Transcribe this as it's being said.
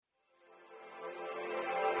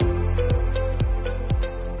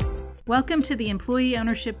Welcome to the Employee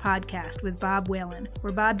Ownership Podcast with Bob Whalen,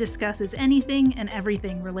 where Bob discusses anything and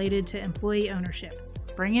everything related to employee ownership.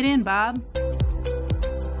 Bring it in, Bob.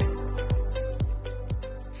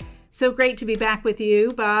 So great to be back with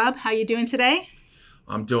you, Bob. How you doing today?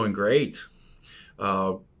 I'm doing great.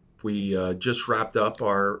 We just wrapped up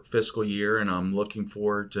our fiscal year, and I'm looking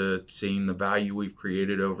forward to seeing the value we've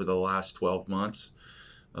created over the last 12 months.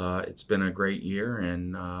 It's been a great year,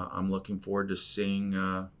 and I'm looking forward to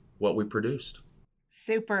seeing what we produced.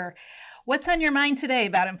 Super. What's on your mind today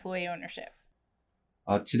about employee ownership?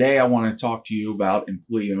 Today, I want to talk to you about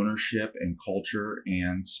employee ownership and culture,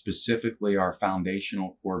 and specifically our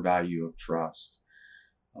foundational core value of trust.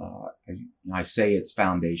 I say it's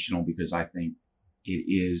foundational because I think it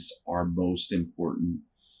is our most important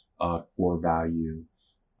core value.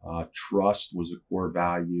 Trust was a core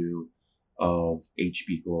value of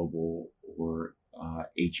HB Global or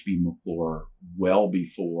HB McClure well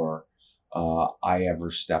before I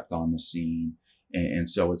ever stepped on the scene. And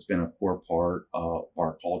so it's been a core part of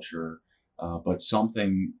our culture, but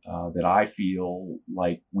something that I feel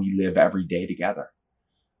like we live every day together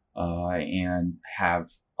and have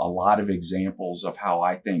a lot of examples of how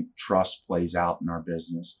I think trust plays out in our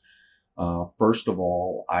business. First of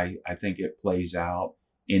all, I think it plays out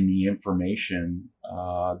in the information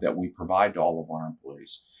that we provide to all of our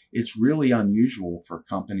employees. It's really unusual for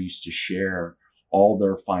companies to share all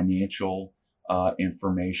their financial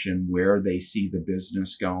information, where they see the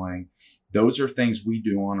business going. Those are things we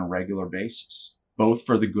do on a regular basis, both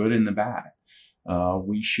for the good and the bad.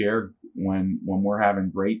 We share when we're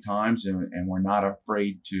having great times, and we're not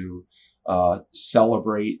afraid to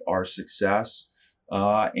celebrate our success.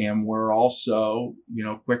 And we're also,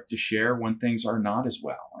 quick to share when things are not as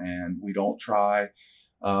well. And we don't try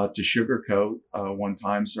to sugarcoat when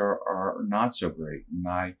times are not so great. And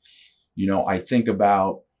I think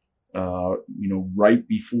about, right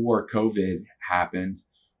before COVID happened,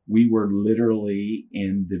 we were literally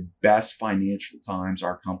in the best financial times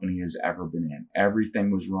our company has ever been in.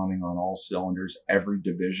 Everything was running on all cylinders. Every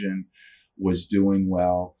division was doing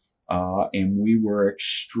well. And we were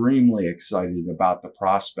extremely excited about the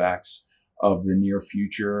prospects of the near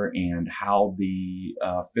future and how the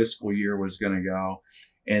fiscal year was going to go.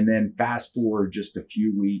 And then fast forward just a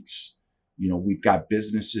few weeks, we've got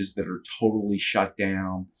businesses that are totally shut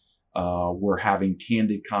down. We're having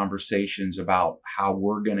candid conversations about how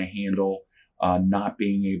we're going to handle not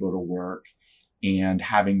being able to work, and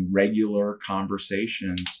having regular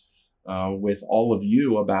conversations with all of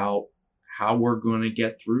you about how we're going to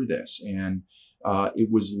get through this. And it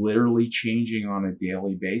was literally changing on a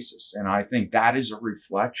daily basis. And I think that is a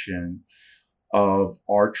reflection of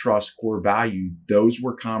our trust core value. Those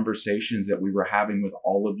were conversations that we were having with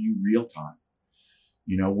all of you real time.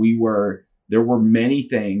 There were many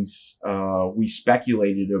things we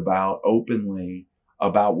speculated about openly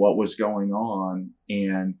about what was going on,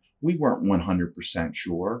 and we weren't 100%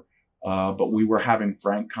 sure. But we were having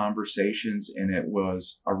frank conversations, and it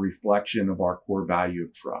was a reflection of our core value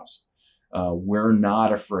of trust. We're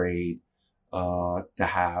not afraid to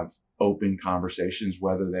have open conversations,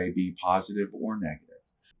 whether they be positive or negative.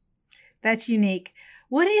 That's unique.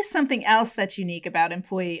 What is something else that's unique about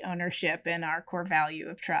employee ownership and our core value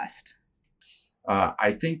of trust?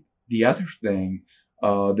 I think the other thing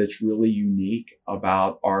that's really unique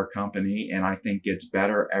about our company, and I think gets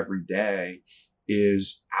better every day,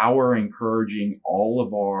 is our encouraging all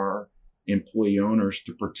of our employee owners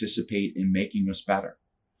to participate in making us better.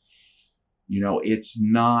 It's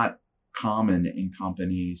not common in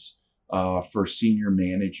companies for senior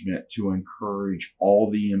management to encourage all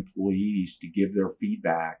the employees to give their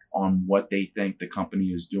feedback on what they think the company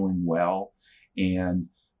is doing well and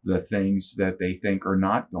the things that they think are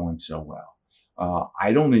not going so well.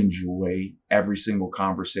 I don't enjoy every single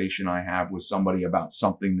conversation I have with somebody about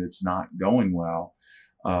something that's not going well.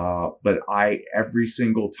 But I, every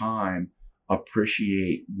single time,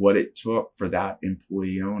 appreciate what it took for that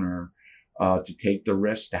employee owner to take the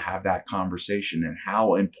risk to have that conversation, and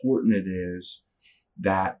how important it is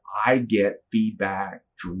that I get feedback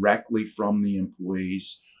directly from the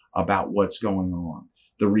employees about what's going on.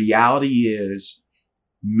 The reality is,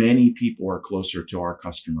 many people are closer to our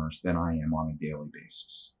customers than I am on a daily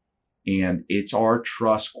basis. And it's our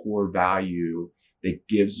trust core value that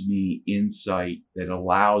gives me insight that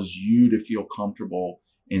allows you to feel comfortable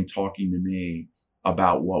in talking to me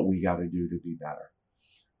about what we got to do to be better.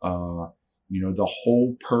 The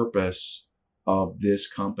whole purpose of this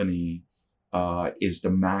company is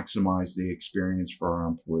to maximize the experience for our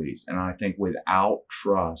employees. And I think without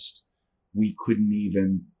trust, we couldn't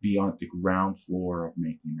even be on the ground floor of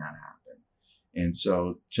making that happen. And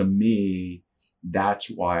so to me, that's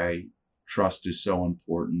why trust is so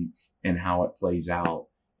important and how it plays out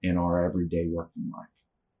in our everyday working life.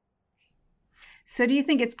 So do you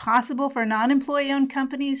think it's possible for non-employee owned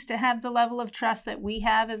companies to have the level of trust that we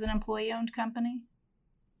have as an employee owned company?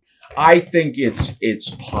 I think it's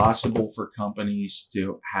possible for companies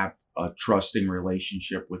to have a trusting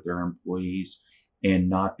relationship with their employees and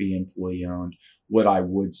not be employee owned. What I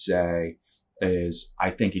would say is I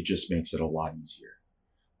think it just makes it a lot easier.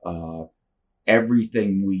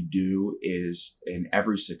 Everything we do is, and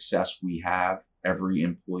every success we have, every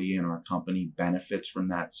employee in our company benefits from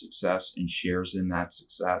that success and shares in that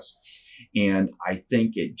success. And I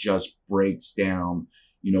think it just breaks down,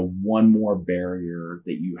 one more barrier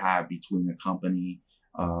that you have between the company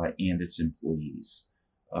and its employees.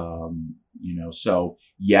 So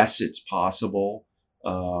yes, it's possible.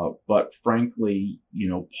 But frankly,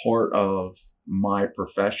 part of my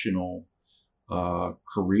professional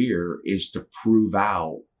career is to prove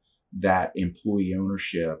out that employee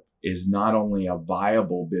ownership is not only a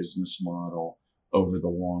viable business model over the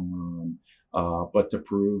long run, but to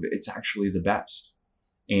prove it's actually the best.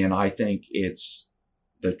 And I think it's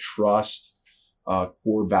the trust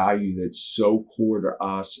core value that's so core to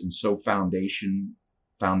us and so foundational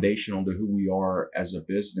to who we are as a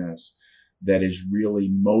business that is really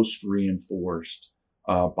most reinforced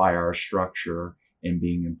by our structure and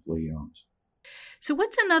being employee owned. So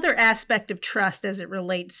what's another aspect of trust as it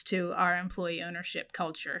relates to our employee ownership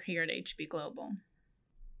culture here at HB Global?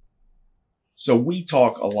 So we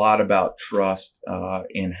talk a lot about trust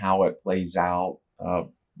and how it plays out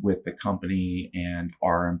with the company and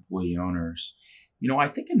our employee owners. I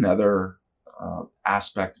think another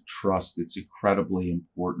aspect of trust that's incredibly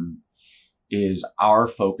important is our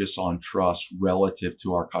focus on trust relative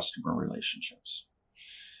to our customer relationships.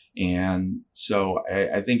 And so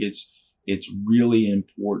I think it's really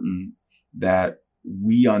important that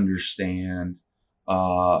we understand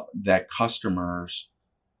that customers,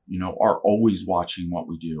 are always watching what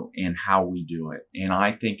we do and how we do it. And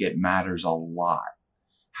I think it matters a lot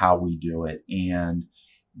how we do it. And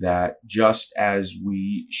that just as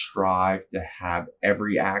we strive to have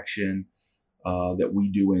every action that we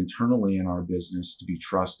do internally in our business to be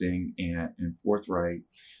trusting and forthright,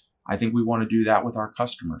 I think we want to do that with our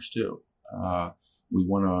customers too. We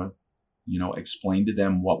want to explain to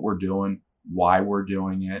them what we're doing, why we're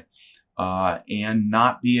doing it, and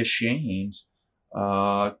not be ashamed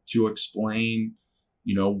to explain,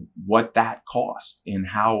 what that costs and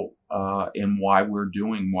how and why we're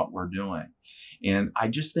doing what we're doing. And I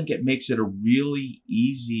just think it makes it a really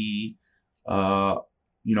easy,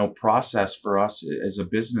 process for us as a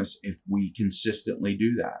business if we consistently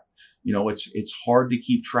do that. It's hard to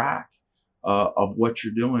keep track of what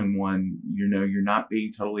you're doing when you're not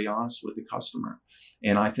being totally honest with the customer.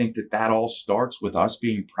 And I think that all starts with us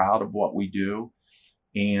being proud of what we do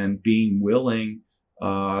and being willing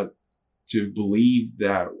to believe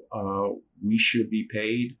that we should be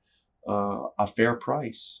paid a fair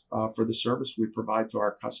price for the service we provide to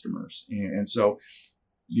our customers. And so,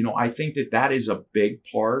 I think that is a big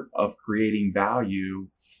part of creating value,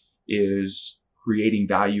 is creating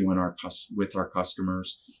value with our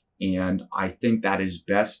customers. And I think that is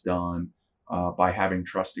best done by having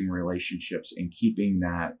trusting relationships and keeping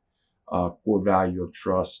that core value of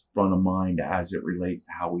trust front of mind as it relates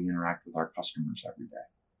to how we interact with our customers every day.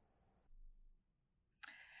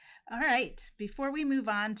 All right. Before we move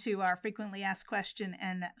on to our frequently asked question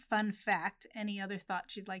and fun fact, any other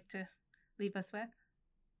thoughts you'd like to leave us with?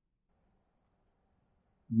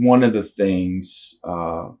 One of the things,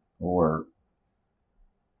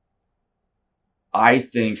 I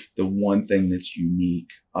think the one thing that's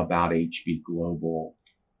unique about HB Global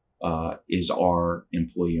is our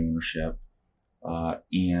employee ownership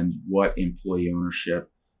and what employee ownership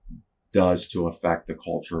does to affect the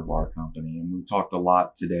culture of our company. And we talked a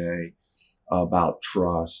lot today about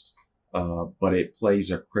trust, but it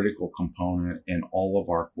plays a critical component in all of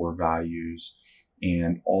our core values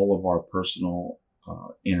and all of our personal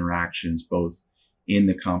interactions, both in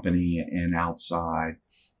the company and outside.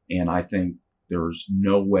 And I think there's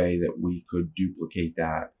no way that we could duplicate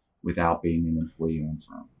that without being an employee-owned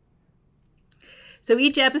firm. So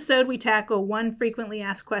each episode, we tackle one frequently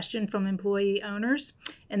asked question from employee owners.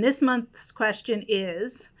 And this month's question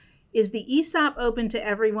is the ESOP open to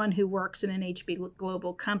everyone who works in an HB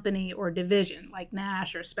Global company or division, like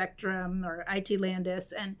Nash or Spectrum or IT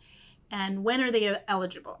Landis? And when are they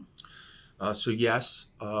eligible? So yes,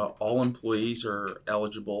 all employees are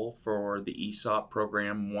eligible for the ESOP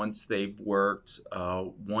program once they've worked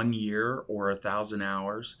 1 year or 1,000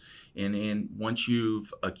 hours. And once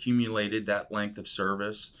you've accumulated that length of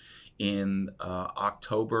service in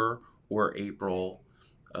October or April,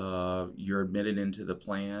 you're admitted into the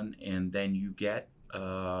plan, and then you get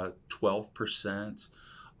 12%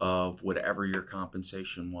 of whatever your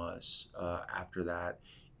compensation was after that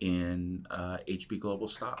in HB Global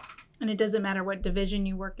stock. And it doesn't matter what division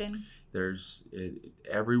you work in?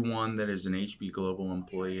 Everyone that is an HB Global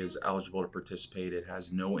employee is eligible to participate. It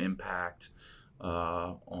has no impact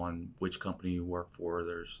on which company you work for.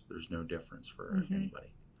 There's no difference for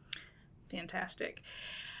anybody. Fantastic.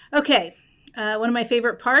 Okay, one of my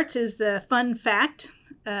favorite parts is the fun fact.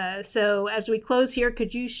 So as we close here,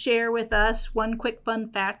 could you share with us one quick fun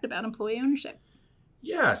fact about employee ownership?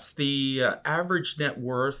 Yes, the average net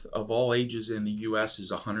worth of all ages in the U.S.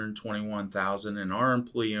 is $121,000, and our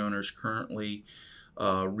employee owners currently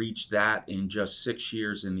reach that in just 6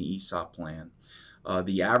 years in the ESOP plan.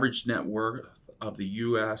 The average net worth of the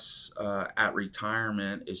U.S. At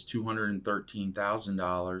retirement is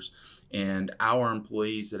 $213,000, and our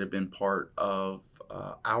employees that have been part of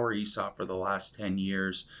our ESOP for the last 10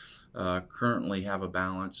 years currently have a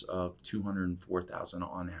balance of $204,000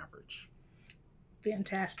 on average.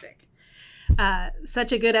 Fantastic.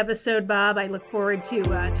 Such a good episode, Bob. I look forward to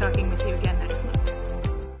talking with you again next month.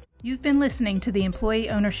 You've been listening to the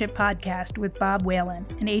Employee Ownership Podcast with Bob Whalen,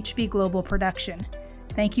 an HB Global production.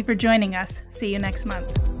 Thank you for joining us. See you next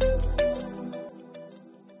month.